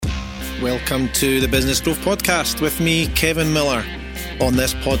Welcome to the Business Growth Podcast with me, Kevin Miller. On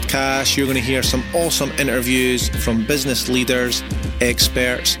this podcast, you're going to hear some awesome interviews from business leaders,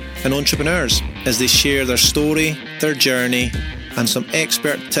 experts, and entrepreneurs as they share their story, their journey, and some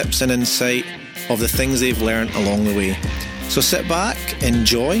expert tips and insight of the things they've learned along the way. So sit back,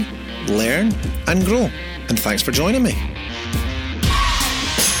 enjoy, learn, and grow. And thanks for joining me.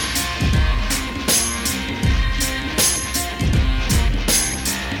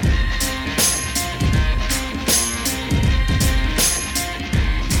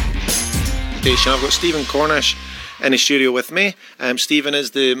 I've got Stephen Cornish in the studio with me. Stephen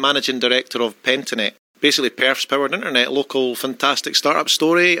is the Managing Director of Pentanet, basically Perth's powered internet, local fantastic startup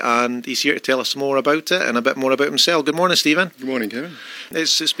story, and he's here to tell us more about it and a bit more about himself. Good morning, Stephen. Good morning, Kevin.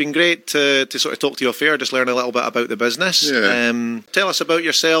 It's been great to sort of talk to you off air, just learn a little bit about the business. Yeah. Tell us about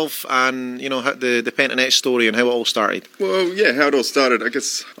yourself and how the Pentanet story and how it all started. Well, yeah, how it all started. I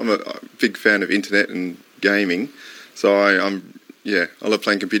guess I'm a big fan of internet and gaming, so I love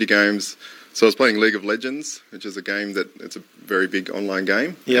playing computer games. So I was playing League of Legends, which is a game it's a very big online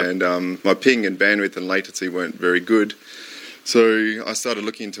game. Yep. And my ping and bandwidth and latency weren't very good. So I started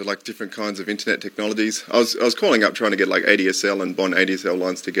looking into different kinds of internet technologies. I was calling up trying to get ADSL and bond ADSL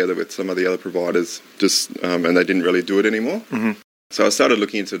lines together with some of the other providers, and they didn't really do it anymore. Mm-hmm. So I started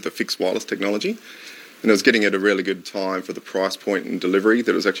looking into the fixed wireless technology. And I was getting at a really good time for the price point and delivery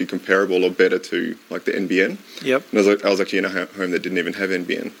that was actually comparable or better to the NBN. Yep. And I was actually in a home that didn't even have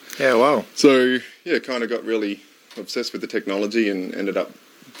NBN. Yeah, wow. So, kind of got really obsessed with the technology and ended up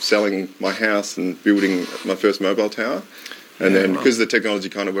selling my house and building my first mobile tower. And then because the technology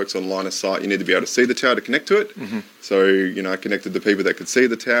kind of works on line of sight, you need to be able to see the tower to connect to it. Mm-hmm. So, I connected the people that could see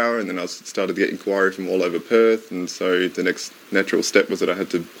the tower, and then I started to get inquiry from all over Perth. And so the next natural step was that I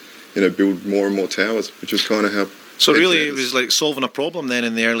had to build more and more towers, which was kind of how... So really it was like solving a problem then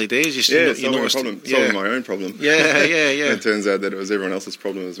in the early days? Solving my own problem. Yeah. And it turns out that it was everyone else's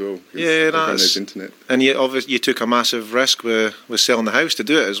problem as well. Yeah, that's... internet. And you took a massive risk with selling the house to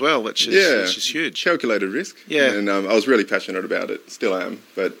do it as well, which is huge. Calculated risk. Yeah. And I was really passionate about it, still am.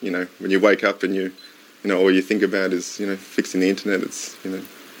 But, when you wake up and all you think about is, fixing the internet, it's,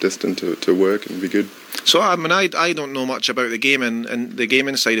 destined to work and be good. So I don't know much about the gaming and the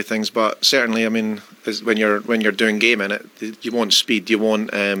gaming side of things, but certainly when you're doing gaming, you want speed, you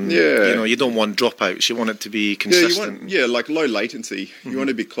want you don't want dropouts, you want it to be consistent. Low latency. Mm-hmm. You want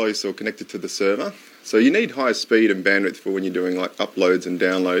to be close or connected to the server, so you need high speed and bandwidth for when you're doing uploads and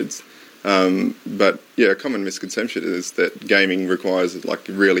downloads. But a common misconception is that gaming requires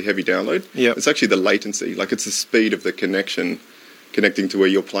really heavy download. Yeah, it's actually the latency, it's the speed of the connecting to where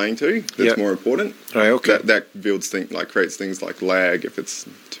you're playing to that's more important. Right, okay. That builds creates things like lag if it's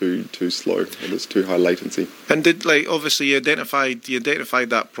too slow or there's too high latency. And obviously you identified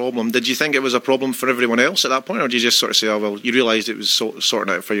that problem. Did you think it was a problem for everyone else at that point, or did you just sort of say, you realised it was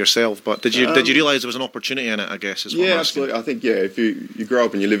sorting out for yourself? But did you realise there was an opportunity in it, I guess, is what I'm asking. Absolutely. I think, if you grow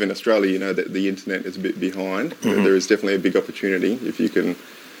up and you live in Australia, you know that the internet is a bit behind. Mm-hmm. There is definitely a big opportunity if you can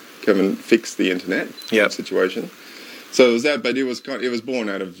come and fix the internet situation. So it was that, but it was born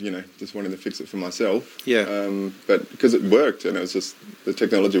out of just wanting to fix it for myself. Yeah. But because it worked and it was just the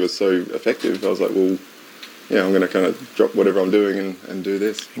technology was so effective, I was like, well, I'm going to kind of drop whatever I'm doing and do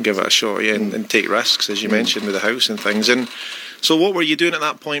this and give it a shot, and take risks as you mentioned with the house and things. And so, what were you doing at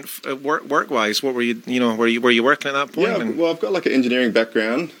that point, work-wise? What were you, were you working at that point? Yeah. Well, I've got an engineering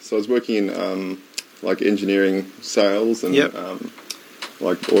background, so I was working in engineering sales and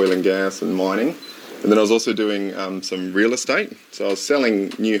oil and gas and mining. And then I was also doing some real estate. So I was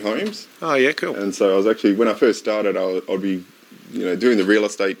selling new homes. Oh, yeah, cool. And so I was actually, when I first started, I'd be, doing the real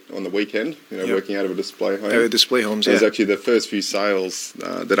estate on the weekend, working out of a display home. Out of display homes, It was actually the first few sales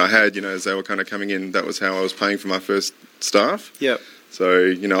that I had, as they were kind of coming in, that was how I was paying for my first staff. Yeah. So,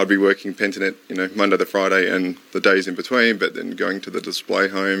 I'd be working Pentanet, Monday to Friday and the days in between, but then going to the display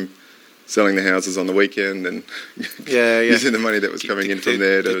home, selling the houses on the weekend and using the money that was coming in from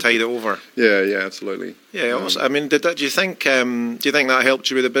there to tide it over. Yeah, absolutely. Yeah, I mean, do you think that helped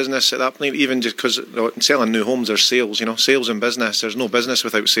you with the business at that point? Even just because selling new homes, there's sales. Sales and business. There's no business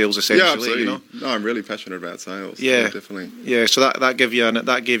without sales, essentially. Yeah, absolutely. No, I'm really passionate about sales. Yeah, definitely. Yeah, so that gave you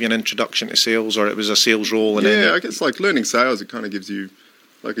an introduction to sales, or it was a sales role. And I guess learning sales, it kind of gives you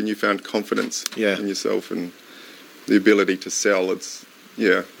a newfound confidence in yourself and the ability to sell. It's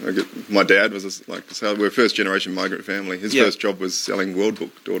yeah, my dad was so we're a first generation migrant family. His first job was selling World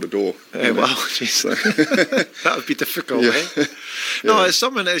Book door to door. Wow, jeez. That would be difficult, eh? No, it's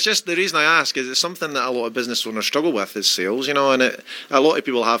something. It's just the reason I ask is it's something that a lot of business owners struggle with is sales, and a lot of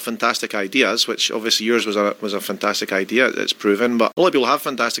people have fantastic ideas, which obviously yours was a fantastic idea. It's proven, but a lot of people have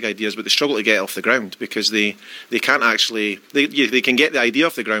fantastic ideas, but they struggle to get it off the ground because they can't actually they can get the idea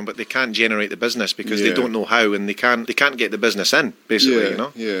off the ground, but they can't generate the business because they don't know how, and they can't get the business in basically,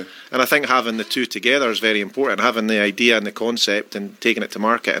 Yeah. And I think having the two together is very important. Having the idea and the concept and taking it to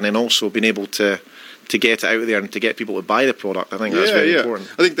market, and then also being able to get it out there and to get people to buy the product. I think that's very important.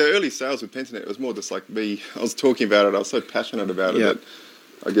 I think the early sales with Pentanet was more just like me. I was talking about it. I was so passionate about it that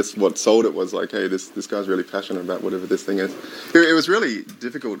I guess what sold it was like, hey, this guy's really passionate about whatever this thing is. It was really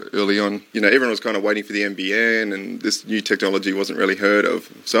difficult early on. Everyone was kind of waiting for the NBN, and this new technology wasn't really heard of.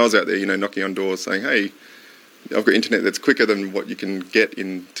 So I was out there, knocking on doors saying, hey, I've got internet that's quicker than what you can get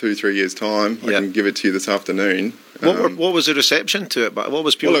in 2-3 years' time. I can give it to you this afternoon. What was the reception to it? But what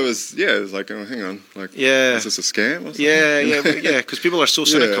was people? Well, it was like, oh, hang on, is this a scam or something? Yeah, because people are so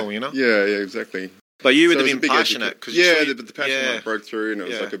cynical, Yeah, exactly. But you would have been passionate. The passion broke through, and it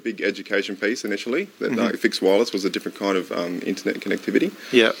was like a big education piece initially. That fixed wireless was a different kind of internet connectivity.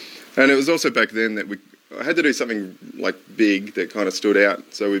 Yeah, and it was also back then that I had to do something like big that kind of stood out.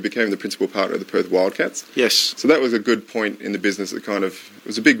 So we became the principal partner of the Perth Wildcats. Yes. So that was a good point in the business. It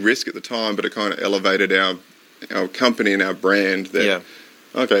was a big risk at the time, but it kind of elevated our company and our brand.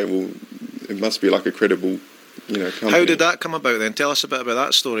 Okay, well, it must be like a credible, company. How did that come about then? Tell us a bit about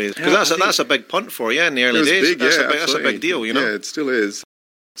that story. Because that's a big punt for you in the early days. Big, that's a big deal, Yeah, it still is.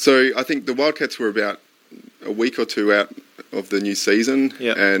 So I think the Wildcats were about a week or two out of the new season,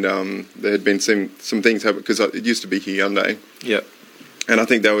 and there had been some things happen because it used to be Hyundai. Yeah. And I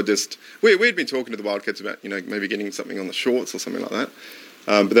think they were just we'd been talking to the Wildcats about maybe getting something on the shorts or something like that,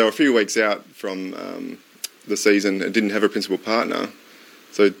 but they were a few weeks out from the season and didn't have a principal partner.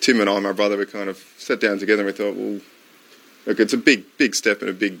 So Tim and I, my brother, we kind of sat down together and we thought, well, look, it's a big step and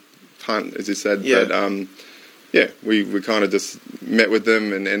a big punt, as you said. Yeah. But we kind of just met with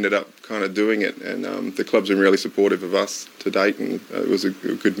them and ended up kind of doing it. And the club's been really supportive of us to date, and it was a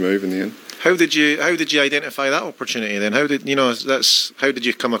good move in the end. How did you identify that opportunity then? How did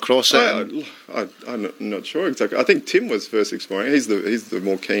you come across it? I'm not sure exactly. I think Tim was first exploring. He's the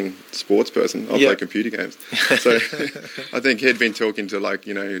more keen sports person. I play computer games, so I think he'd been talking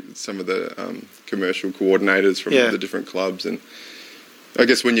to some of the commercial coordinators from the different clubs, and I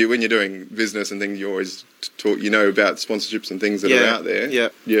guess when you're doing business and things, you always talk about sponsorships and things that are out there.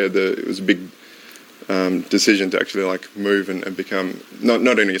 It was a big decision to actually move and become not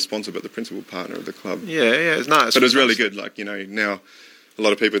only a sponsor but the principal partner of the club. It's nice. But it was really good. Now a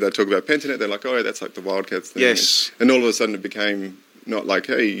lot of people that talk about Pentanet, they're like, oh, that's like the Wildcats thing. Yes. And all of a sudden it became not like,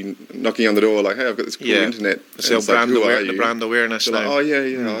 hey, knocking on the door, like, hey, I've got this cool internet. The brand awareness so now.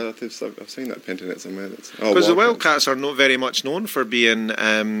 I've seen that Pentanet somewhere. Because the Wildcats are not very much known for being,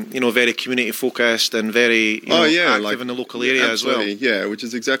 very community focused and very, active in the local area as well. Yeah, which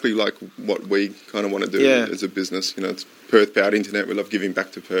is exactly like what we kind of want to do as a business. It's Perth-powered internet. We love giving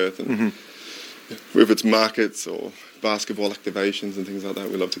back to Perth, and if it's markets or basketball activations and things like that,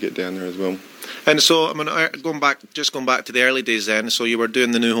 we love to get down there as well. And so, going back to the early days then, so you were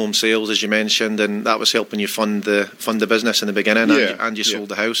doing the new home sales, as you mentioned, and that was helping you fund the business in the beginning, and you sold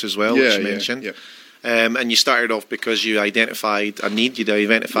the house as well, as you mentioned. Yeah. And you started off because you identified a need,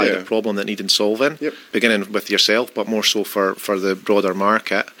 a problem that needed solving, beginning with yourself, but more so for the broader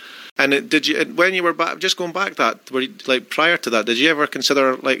market. And did you, when you were back, just going back prior to that, did you ever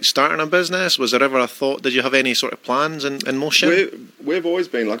consider starting a business? Was there ever a thought? Did you have any sort of plans in motion? We've always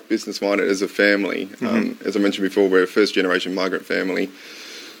been business minded as a family. As I mentioned before, we're a first generation migrant family.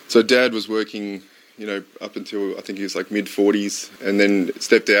 So Dad was working, up until I think he was mid 40s, and then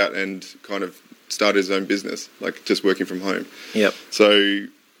stepped out and kind of started his own business, just working from home. Yep. So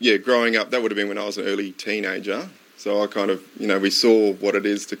growing up, that would have been when I was an early teenager. So I kind of, we saw what it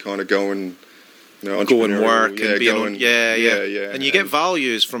is to kind of go and, go and work and be and you get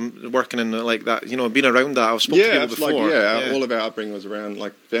values from working in that, being around that. I've spoken to people before. All of our upbringing was around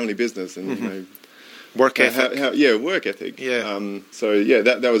family business and work ethic. Work ethic. Yeah.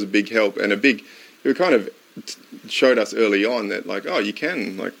 That was a big help, and it kind of showed us early on that you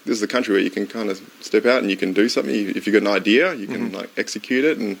can this is the country where you can kind of step out and you can do something. If you've got an idea, you can execute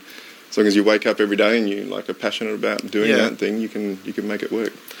it, and as long as you wake up every day and you are passionate about doing that thing, you can make it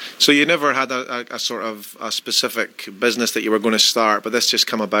work. So you never had a sort of a specific business that you were going to start, but this just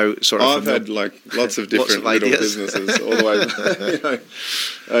come about sort of. I've had lots of different little businesses all the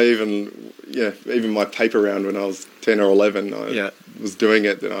way. Even my paper round when I was 10 or 11, was doing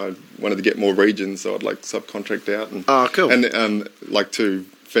it, then I wanted to get more regions, so I'd like subcontract out. And, cool. And like to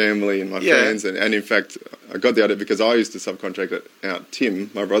family and my friends, and in fact, I got the idea because I used to subcontract it out Tim,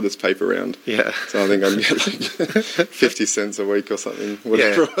 my brother's paper round. Yeah. So I think I'd get like 50 cents a week or something,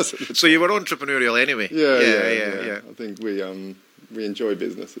 whatever it was. So you were entrepreneurial anyway. Yeah. I think we enjoy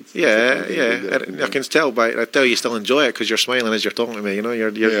business. I can tell you still enjoy it because you're smiling as you're talking to me. You know,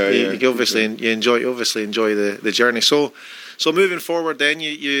 you obviously enjoy the journey. So moving forward, then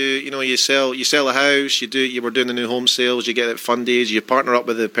you sell a house. You were doing the new home sales. You get it funded. You partner up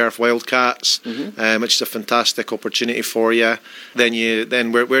with the Perth Wildcats, which is a fantastic opportunity for you.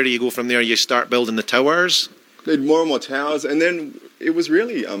 Then where do you go from there? You start building the towers. Did more and more towers, and then it was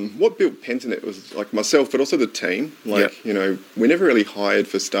really what built Pentanet was like myself, but also the team. We never really hired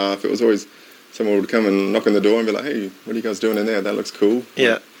for staff. It was always someone would come and knock on the door and be like, "Hey, what are you guys doing in there? That looks cool."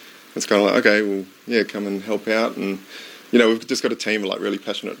 Yeah, it's kind of like, okay, well, come and help out, and we've just got a team of like really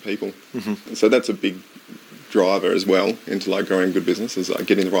passionate people. And so that's a big driver as well into like growing good business is like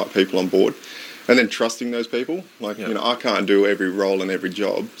getting the right people on board. And then trusting those people, I can't do every role and every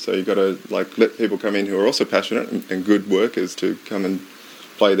job, so you've got to like let people come in who are also passionate and good workers to come and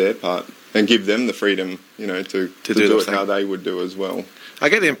play their part and give them the freedom, to do it how they would do as well. I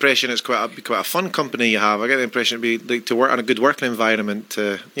get the impression it's quite a fun company you have. I get the impression it'd be like to work in a good working environment.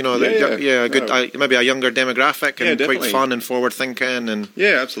 Maybe a younger demographic and quite fun and forward thinking and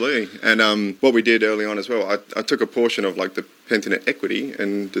absolutely. And what we did early on as well, I took a portion of like the Pentanet equity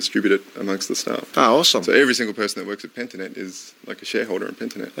and distributed it amongst the staff. Ah, awesome! So every single person that works at Pentanet is like a shareholder in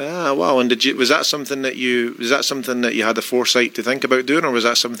Pentanet. Ah, wow! And was that something that you had the foresight to think about doing, or was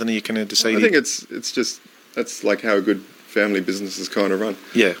that something that you kind of decided? I think it's just that's like how a good family businesses kind of run.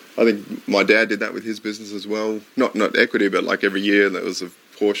 Yeah. I think my dad did that with his business as well. Not equity, but like every year there was a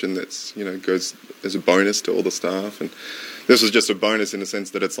portion that's, goes as a bonus to all the staff. And this was just a bonus in the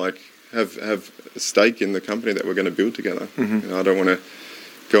sense that it's like have a stake in the company that we're going to build together. I don't want to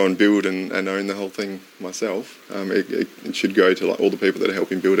go and build and own the whole thing myself. It should go to like all the people that are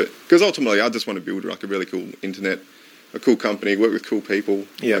helping build it. Because ultimately I just want to build like a really cool internet, a cool company, work with cool people,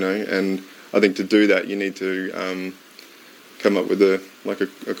 and I think to do that you need to come up with a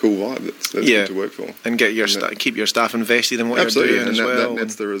cool vibe that's good to work for, and keep your staff invested in what you're doing as well.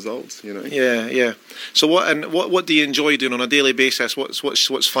 That's the results, Yeah. So what do you enjoy doing on a daily basis?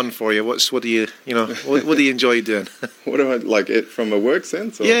 What's fun for you? What do you enjoy doing? What do I like it from a work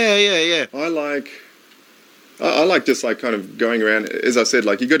sense? Or? Yeah. I like just like kind of going around. As I said,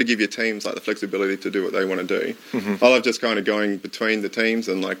 like you got to give your teams like the flexibility to do what they want to do. I love just kind of going between the teams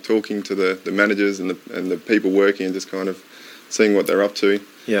and like talking to the managers and the people working and just kind of seeing what they're up to.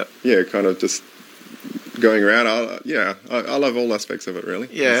 Yeah, kind of just going around. I love all aspects of it, really.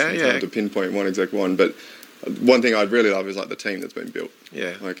 It's hard to pinpoint one exact one, but one thing I'd really love is like the team that's been built.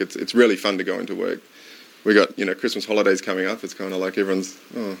 Yeah, like it's really fun to go into work. We got Christmas holidays coming up. It's kind of like everyone's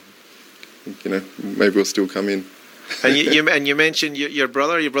maybe we'll still come in. And you mentioned your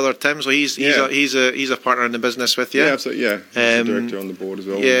brother Tim. So he's a partner in the business with you. Yeah, absolutely. Yeah, he's a director on the board as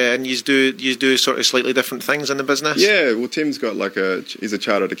well. Yeah, and you do sort of slightly different things in the business. Yeah, well, Tim's got he's a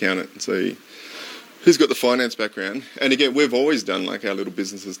chartered accountant, so he's got the finance background. And again, we've always done like our little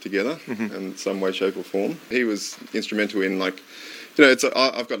businesses together in some way, shape, or form. He was instrumental in like,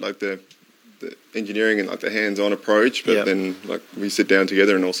 I've got like the engineering and like the hands-on approach, but then like we sit down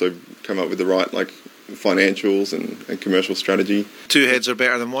together and also come up with the right like financials and commercial strategy. Two heads are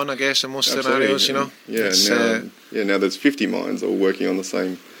better than one, I guess, in most scenarios, Now there's 50 minds all working on the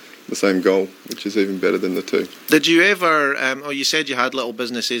same goal, which is even better than the two. Did you ever you said you had little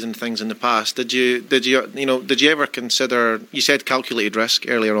businesses and things in the past. Did you ever consider, you said calculated risk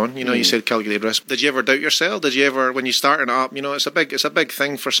earlier on, you said calculated risk. Did you ever doubt yourself? Did you ever, when you started up, it's a big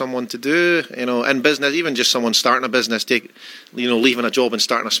thing for someone to do, in business, even just someone starting a business, leaving a job and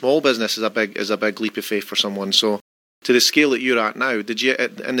starting a small business is a big leap of faith for someone. So to the scale that you're at now, did you,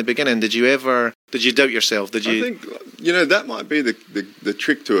 in the beginning, did you doubt yourself? I think, that might be the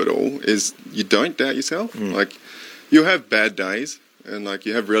trick to it all, is you don't doubt yourself. Like, you have bad days, and, like,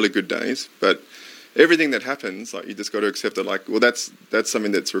 you have really good days, but everything that happens, like, you just got to accept that, like, well, that's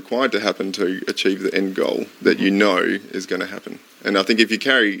something that's required to happen to achieve the end goal that is going to happen. And I think if you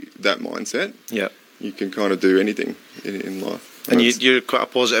carry that mindset, you can kind of do anything in life. And you're quite a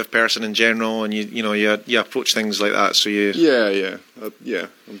positive person in general, and you approach things like that. So you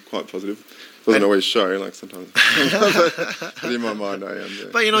I'm quite positive. Doesn't always show, like sometimes. But in my mind, I am. Yeah.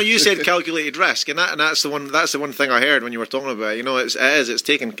 But you said calculated risk, and that's the one thing I heard when you were talking about it.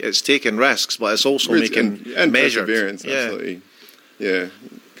 It's taking risks, but it's also making and measured. Perseverance, absolutely. Yeah,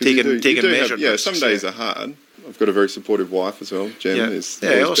 taking measured. Some days are hard. I've got a very supportive wife as well. Jen has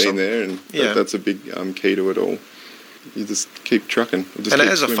always been there, and that's a big key to it all. You just keep trucking. And it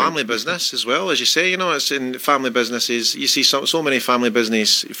is a family business as well, as you say. It's in family businesses. You see so many family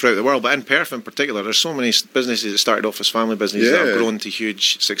business throughout the world, but in Perth in particular, there's so many businesses that started off as family businesses that have grown to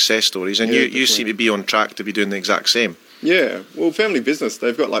huge success stories. And you seem to be on track to be doing the exact same. Yeah, well, family business,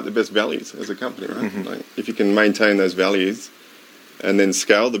 they've got like the best values as a company, right? Mm-hmm. Like, if you can maintain those values and then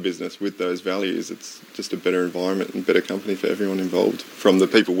scale the business with those values, it's just a better environment and better company for everyone involved, from the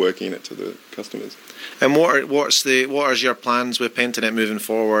people working in it to the customers. And what are your plans with Pentanet moving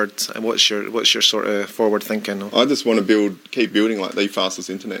forward? And what's your sort of forward thinking? I just want to keep building like the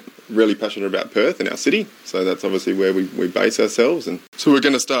fastest internet. Really passionate about Perth and our city, so that's obviously where we base ourselves. And so we're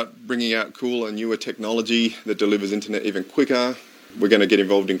going to start bringing out cooler, newer technology that delivers internet even quicker. We're going to get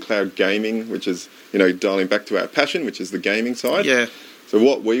involved in cloud gaming, which is, dialing back to our passion, which is the gaming side. Yeah. So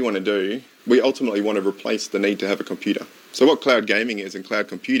what we want to do, we ultimately want to replace the need to have a computer. So what cloud gaming is and cloud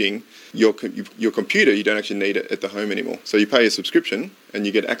computing, your computer, you don't actually need it at the home anymore. So you pay a subscription and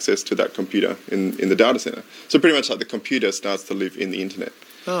you get access to that computer in the data center. So pretty much like the computer starts to live in the internet.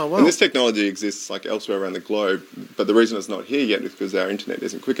 Oh, wow. And this technology exists like elsewhere around the globe, but the reason it's not here yet is because our internet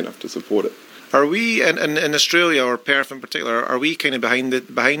isn't quick enough to support it. Are we in Australia, or Perth in particular, are we kind of behind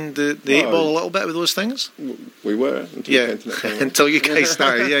the eight ball a little bit with those things? We were until you guys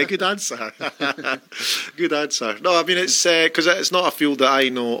started. Yeah, good answer. Good answer. No, I mean it's because it's not a field that I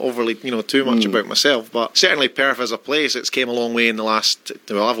know overly too much about myself, but certainly Perth as a place, it's came a long way in the last.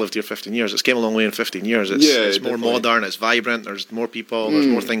 Well, I've lived here 15 years. It's came a long way in 15 years. It's more modern. It's vibrant. There's more people. There's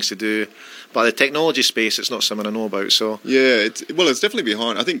more things to do. But the technology space, it's not something I know about. So it's definitely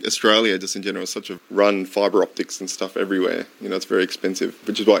behind. I think Australia, just in general, is such a run fibre optics and stuff everywhere. It's very expensive,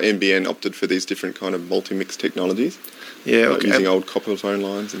 which is why NBN opted for these different kind of multi-mix technologies. Yeah, like using old copper phone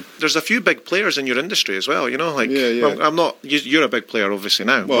lines. There's a few big players in your industry as well. Well, I'm not. You're a big player, obviously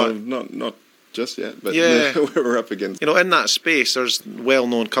now. Well, not just yet, but we're up against. In that space, there's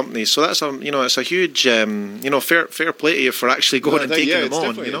well-known companies, so that's it's a huge fair play to you for actually going and taking them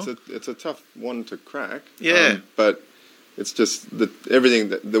on. It's a tough one to crack. Yeah, but it's just that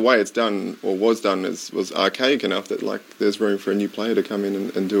everything the way it's done or was done was archaic enough that there's room for a new player to come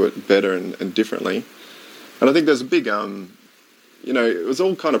in and do it better and differently. And I think there's a big it was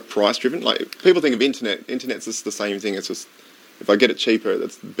all kind of price driven. Like, people think of internet's just the same thing. It's just, if I get it cheaper,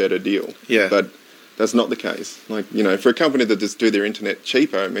 that's the better deal. Yeah. But that's not the case. For a company that just do their internet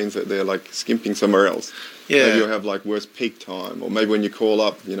cheaper, it means that they're skimping somewhere else. Yeah. Maybe you'll have worse peak time, or maybe when you call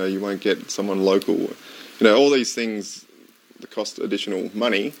up, you won't get someone local. All these things that cost additional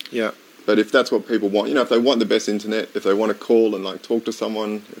money. Yeah. But if that's what people want, if they want the best internet, if they want to call and talk to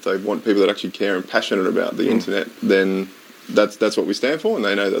someone, if they want people that actually care and passionate about the internet, then that's what we stand for, and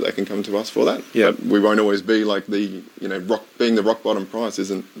they know that they can come to us for that. Yeah. But we won't always be being the rock bottom price.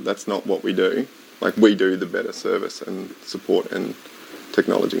 That's not what we do. We do the better service and support and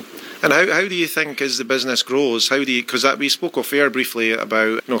technology. And how do you think, as the business grows, because we spoke off air briefly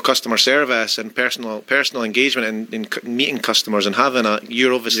about customer service and personal engagement and meeting customers and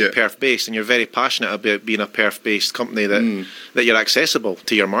you're obviously Perth based, and you're very passionate about being a Perth based company that you're accessible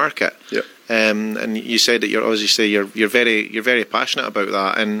to your market. Yeah. And you said that you're very passionate about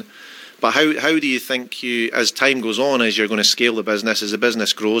that. But how do you think as time goes on, as you're going to scale the business, as the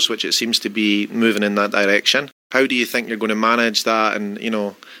business grows, which it seems to be moving in that direction, how do you think you're going to manage that and,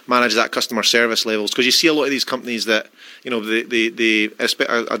 manage that customer service levels? Because you see a lot of these companies that,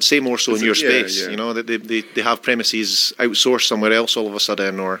 I'd say more so in your space, that they have premises outsourced somewhere else all of a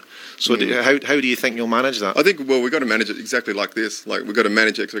sudden, how do you think you'll manage that? I think, we've got to manage it exactly like this. We've got to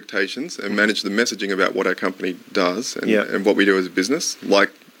manage expectations and manage the messaging about what our company does and what we do as a business.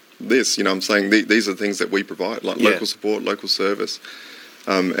 This, I'm saying these are things that we provide, local support, local service,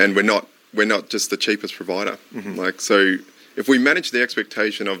 and we're not just the cheapest provider. Mm-hmm. So if we manage the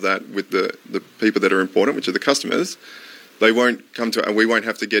expectation of that with the people that are important, which are the customers, they won't come to, and we won't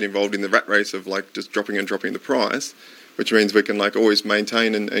have to get involved in the rat race of just dropping the price, which means we can always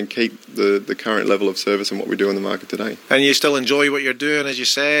maintain and keep the current level of service and what we do in the market today. And you still enjoy what you're doing, as you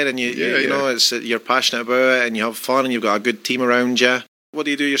said, and you're passionate about it, and you have fun, and you've got a good team around you. What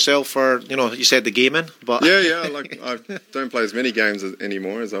do you do yourself for, you said the gaming, but... I don't play as many games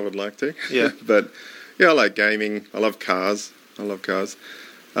anymore as I would like to. Yeah. But, I like gaming. I love cars. One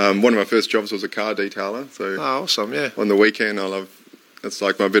of my first jobs was a car detailer. So awesome, yeah. On the weekend, it's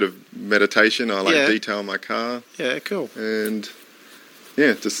my bit of meditation. I detail my car. Yeah, cool. And,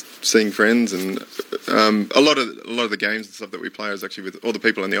 just seeing friends. And a lot of the games and stuff that we play is actually with all the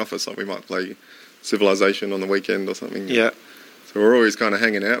people in the office. We might play Civilization on the weekend or something. Yeah. So we're always kind of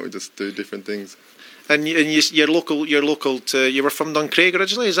hanging out. We just do different things. And you're local to. You were from Duncraig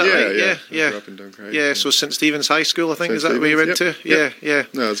originally, is that right? Yeah. I grew up in Duncraig. Yeah, so St Stephen's High School, I think, St. is that where you went to? Yep. Yeah.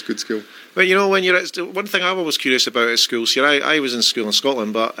 No, it's a good school. But when you're at one thing I'm always curious about at schools here. I was in school in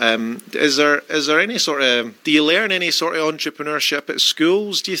Scotland, but is there any sort of, do you learn any sort of entrepreneurship at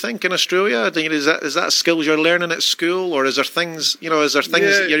schools? Do you think in Australia? Is that skills you're learning at school, or is there things?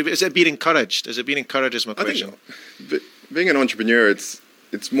 Is it being encouraged? Is it being encouraged? Is my question. I think being an entrepreneur,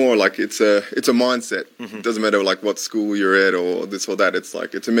 it's more like it's a mindset. Mm-hmm. It doesn't matter like what school you're at or this or that. It's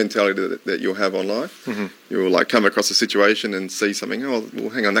like it's a mentality that you'll have on life. Mm-hmm. You'll like come across a situation and see something. Oh, well,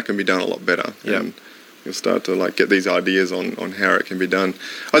 hang on, that can be done a lot better. Yeah. And you'll start to like get these ideas on how it can be done.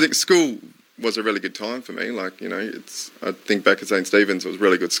 I think school was a really good time for me. Like I think back at St. Stephen's, it was a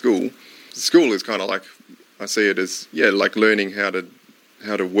really good school. School is kind of like, I see it as like learning how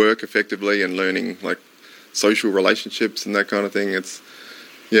to work effectively and learning like social relationships and that kind of thing.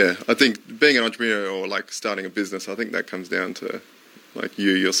 I think being an entrepreneur or like starting a business, I think that comes down to like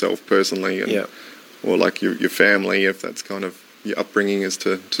you yourself personally and or like your family, if that's kind of your upbringing, is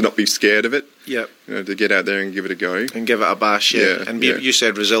to not be scared of it. Yeah. To get out there and give it a go. And give it a bash, And you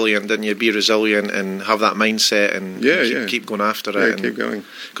said resilient, didn't you? Be resilient and have that mindset and keep going after it. Yeah, and keep going.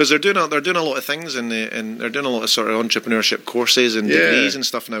 Because they're doing a lot of things and they're doing a lot of sort of entrepreneurship courses and degrees and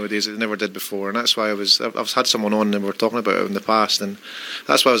stuff nowadays that they never did before. And that's why I've had someone on and we were talking about it in the past, and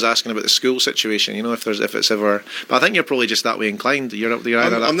that's why I was asking about the school situation. If it's ever. But I think you're probably just that way inclined.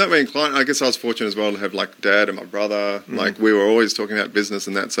 I'm that way inclined. I guess I was fortunate as well to have like dad and my brother. Mm-hmm. Like we were always talking about business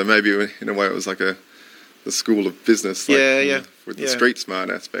and that. So maybe in a way it was like the school of business, with the street smart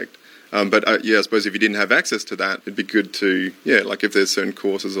aspect. But I suppose if you didn't have access to that, it'd be good to, like if there's certain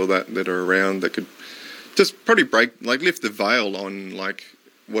courses or that are around that could just probably lift the veil on like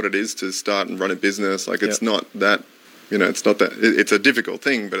what it is to start and run a business. Like it's not that, it's a difficult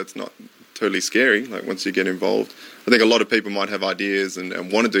thing, but it's not totally scary. Like once you get involved, I think a lot of people might have ideas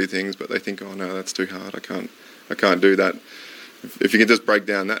and want to do things, but they think, oh no, that's too hard. I can't do that. If you can just break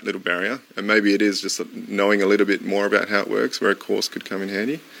down that little barrier, and maybe it is just knowing a little bit more about how it works, where a course could come in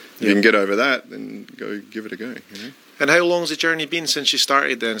handy. If you can get over that, then go give it a go. And how long's the journey been since you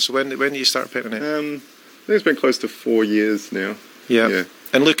started then? So when did you start Pentanet? I think it's been close to 4 years now. Yeah.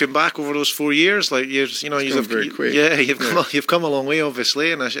 And looking back over those 4 years, like you've very quick. You've come a long way,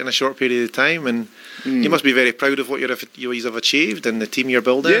 obviously, in a short period of time, and you must be very proud of what you have achieved and the team you're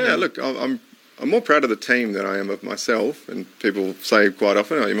building. Yeah, look, I'm more proud of the team than I am of myself, and people say quite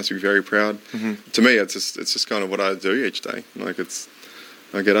often, "Oh, you must be very proud." Mm-hmm. To me, it's just kind of what I do each day. Like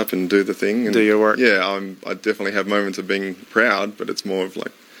I get up and do the thing and do your work. Yeah, I definitely have moments of being proud, but it's more of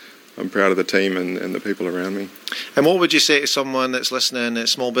like I'm proud of the team and the people around me. And what would you say to someone that's listening, a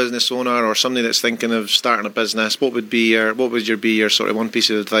small business owner or somebody that's thinking of starting a business? What would be your sort of one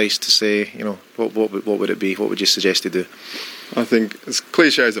piece of advice to say? What would it be? What would you suggest to do? I think, as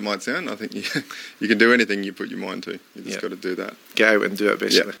cliche as it might sound, I think you can do anything you put your mind to. You just got to do that. Get out and do it,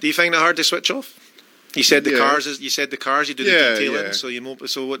 basically. Yeah. Do you find it hard to switch off? You said the cars. You do the detailing. Yeah.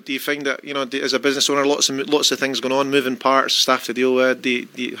 So what do you find that as a business owner, lots of things going on, moving parts, staff to deal with.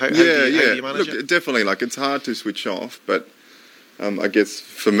 How do you manage it? Definitely. Like it's hard to switch off, but I guess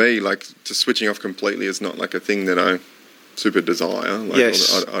for me, like just switching off completely is not like a thing that I super desire. Like,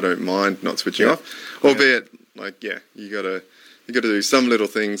 yes. I don't mind not switching off, albeit you got to do some little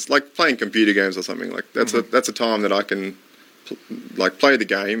things like playing computer games or something. Like that's a time that I can play the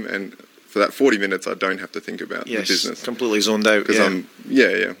game, and for that 40 minutes I don't have to think about the business. Completely zoned out. Because I'm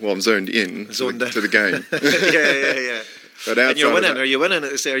zoned in to the game. Yeah. But and you're winning. Are you winning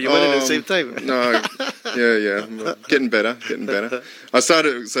at the same time? No. I'm getting better.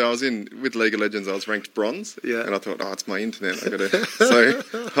 I was in with League of Legends. I was ranked bronze. Yeah. And I thought, it's my internet. So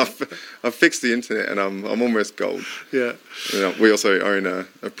I fixed the internet, and I'm almost gold. Yeah. We also own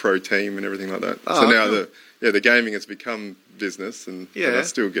a pro team and everything like that. So now the gaming has become business, and I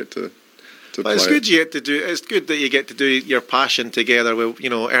still get to. But it's good It's good that you get to do your passion together with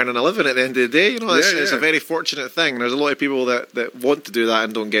earning a living at the end of the day. It's a very fortunate thing. There's a lot of people that want to do that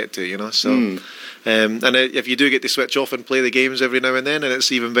and don't get to. So. And if you do get to switch off and play the games every now and then, and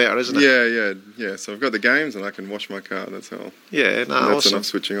it's even better, isn't it? Yeah. So I've got the games and I can wash my car. That's all. Yeah, that's awesome. Enough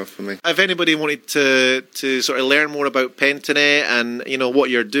switching off for me. If anybody wanted to sort of learn more about Pentanet and what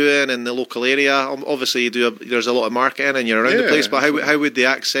you're doing in the local area, obviously there's a lot of marketing and you're around the place. But how would they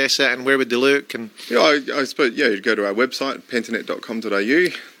access it and where would they look? And I suppose you'd go to our website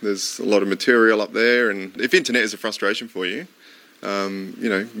pentanet.com.au. There's a lot of material up there, and if internet is a frustration for you.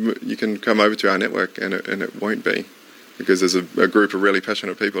 You can come over to our network and it won't be, because there's a group of really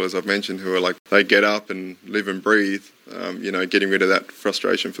passionate people, as I've mentioned, who are like, they get up and live and breathe, getting rid of that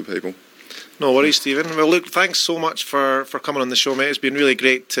frustration for people. No worries, Stephen. Well, look, thanks so much for coming on the show, mate. It's been really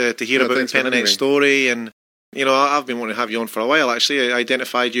great to hear about the Pentanet story, and I've been wanting to have you on for a while. Actually, I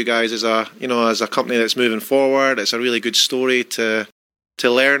identified you guys as a company that's moving forward. It's a really good story to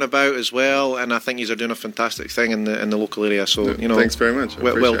learn about as well, and I think you are doing a fantastic thing in the local area. So thanks very much.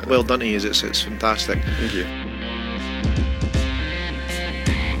 Well done to you. It's fantastic. Thank you.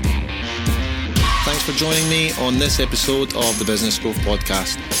 Thanks for joining me on this episode of the Business Growth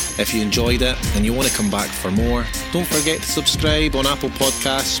Podcast. If you enjoyed it and you want to come back for more, don't forget to subscribe on Apple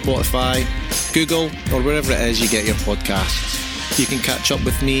Podcasts, Spotify, Google, or wherever it is you get your podcasts. You can catch up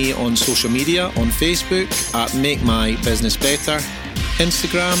with me on social media on Facebook at Make My Business Better,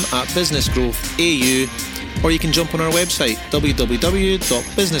 Instagram at BusinessGrowthAU, or you can jump on our website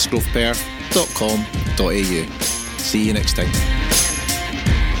www.businessgrowthperth.com.au. See you next time.